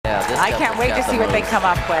I can't wait to see what they come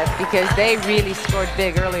up with, because they really scored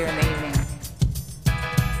big earlier in the evening.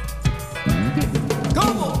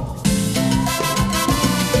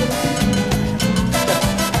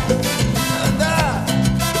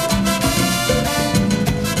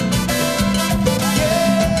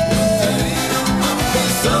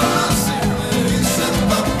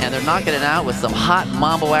 Knocking it out with some hot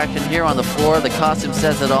mambo action here on the floor. The costume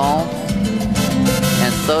says it all,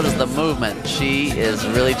 and so does the movement. She is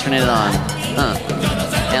really turning it on.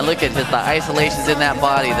 And look at the isolations in that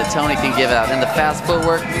body that Tony can give out, and the fast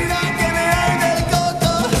footwork.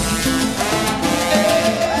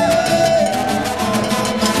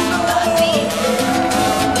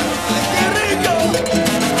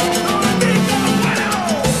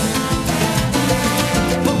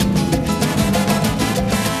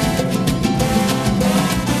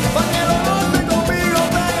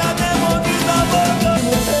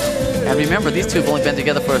 And remember, these two have only been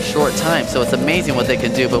together for a short time, so it's amazing what they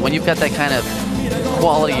can do. But when you've got that kind of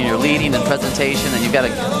quality in your leading and presentation, and you've got a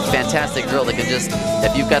fantastic girl that can just,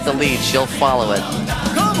 if you've got the lead, she'll follow it.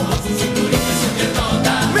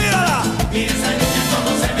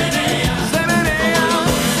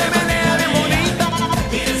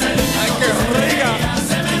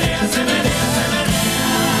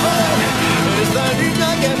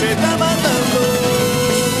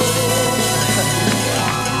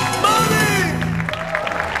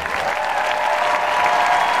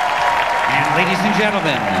 Ladies and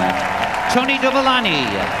gentlemen, Tony Dovolani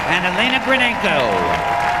and Elena Grinenko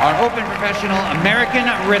are Open Professional American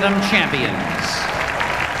Rhythm Champions.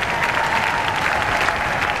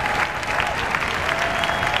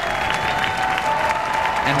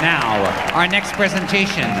 And now, our next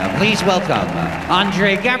presentation. Please welcome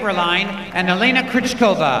Andre Gabriline and Elena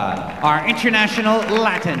Krichkova, our International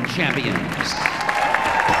Latin Champions.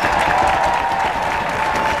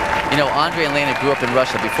 You know, Andre and Elena grew up in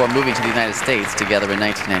Russia before moving to the United States together in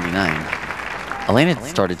 1999. Elena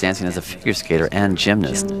started dancing as a figure skater and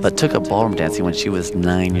gymnast, but took up ballroom dancing when she was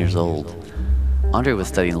 9 years old. Andre was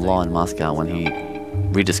studying law in Moscow when he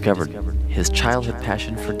rediscovered his childhood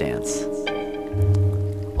passion for dance.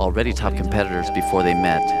 Already top competitors before they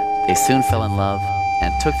met, they soon fell in love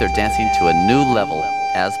and took their dancing to a new level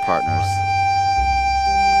as partners.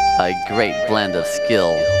 A great blend of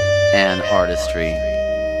skill and artistry.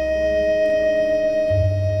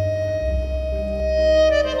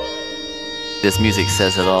 This music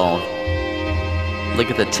says it all.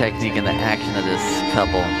 Look at the technique and the action of this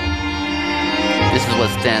couple. This is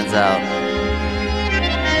what stands out.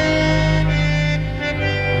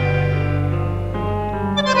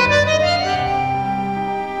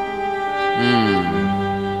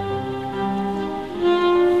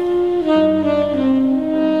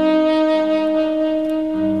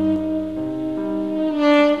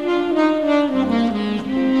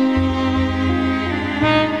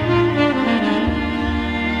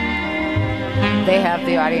 They have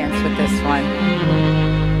the audience with this one.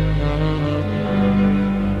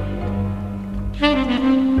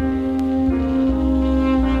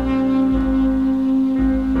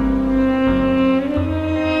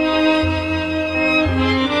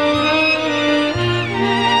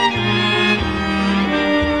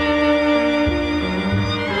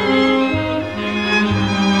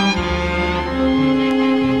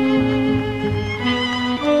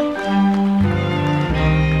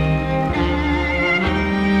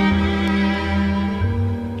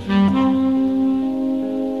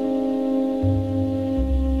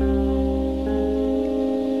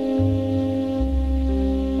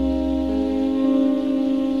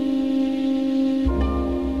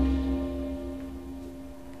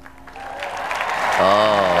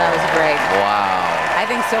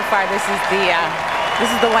 So far, this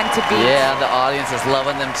is the one to beat. Yeah, the audience is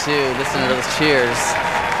loving them too. Listen to those cheers.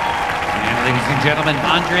 And ladies and gentlemen,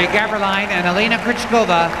 Andre Gabriline and Elena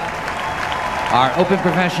Krichkova are Open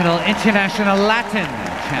Professional International Latin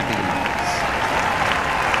Champions.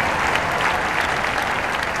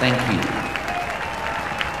 Thank you.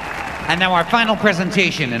 And now our final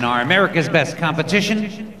presentation in our America's Best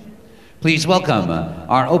competition. Please welcome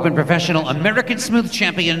our Open Professional American Smooth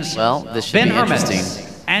Champions, well, this should Ben be interesting. Hermes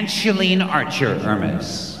and Shalene Archer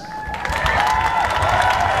Hermes.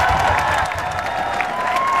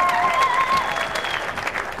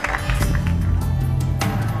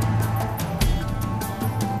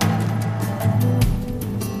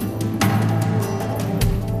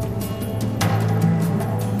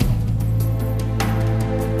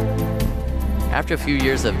 After a few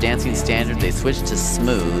years of dancing standard, they switched to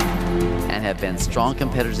smooth and have been strong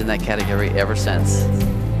competitors in that category ever since.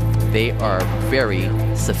 They are very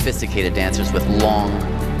sophisticated dancers with long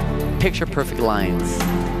picture-perfect lines.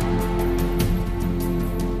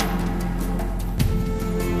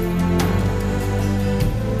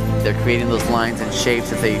 They're creating those lines and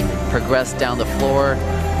shapes as they progress down the floor,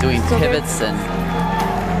 doing pivots and...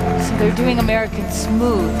 So they're doing American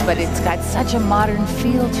Smooth, but it's got such a modern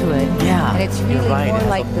feel to it. Yeah, and it's really right. more It has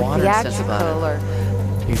like a the modern sense theatrical or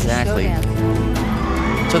exactly.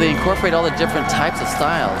 So they incorporate all the different types of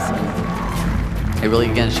styles. It really,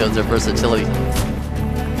 again, shows their versatility.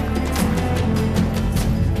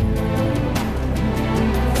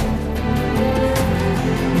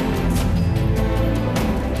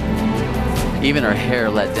 Even her hair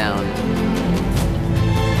let down,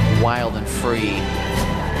 wild and free.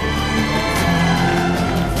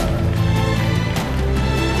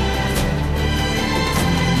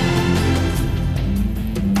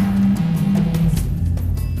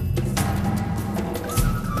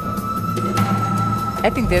 I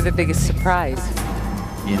think they're the biggest surprise.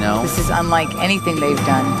 You know? This is unlike anything they've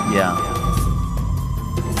done. Yeah.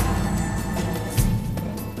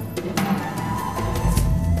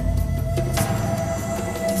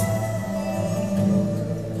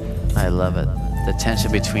 I love it. The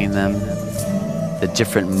tension between them, the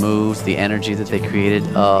different moves, the energy that they created.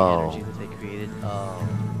 Oh.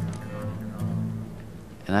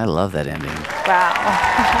 And I love that ending. Wow.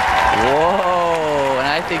 Whoa, and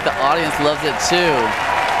I think the audience loves it too.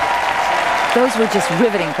 Those were just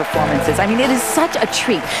riveting performances. I mean, it is such a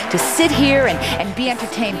treat to sit here and be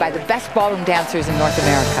entertained by the best ballroom dancers in North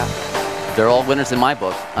America. They're all winners in my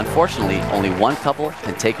book. Unfortunately, only one couple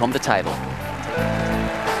can take home the title.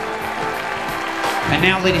 And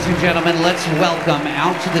now, ladies and gentlemen, let's welcome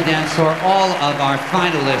out to the dance floor all of our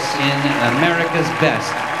finalists in America's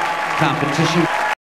Best Competition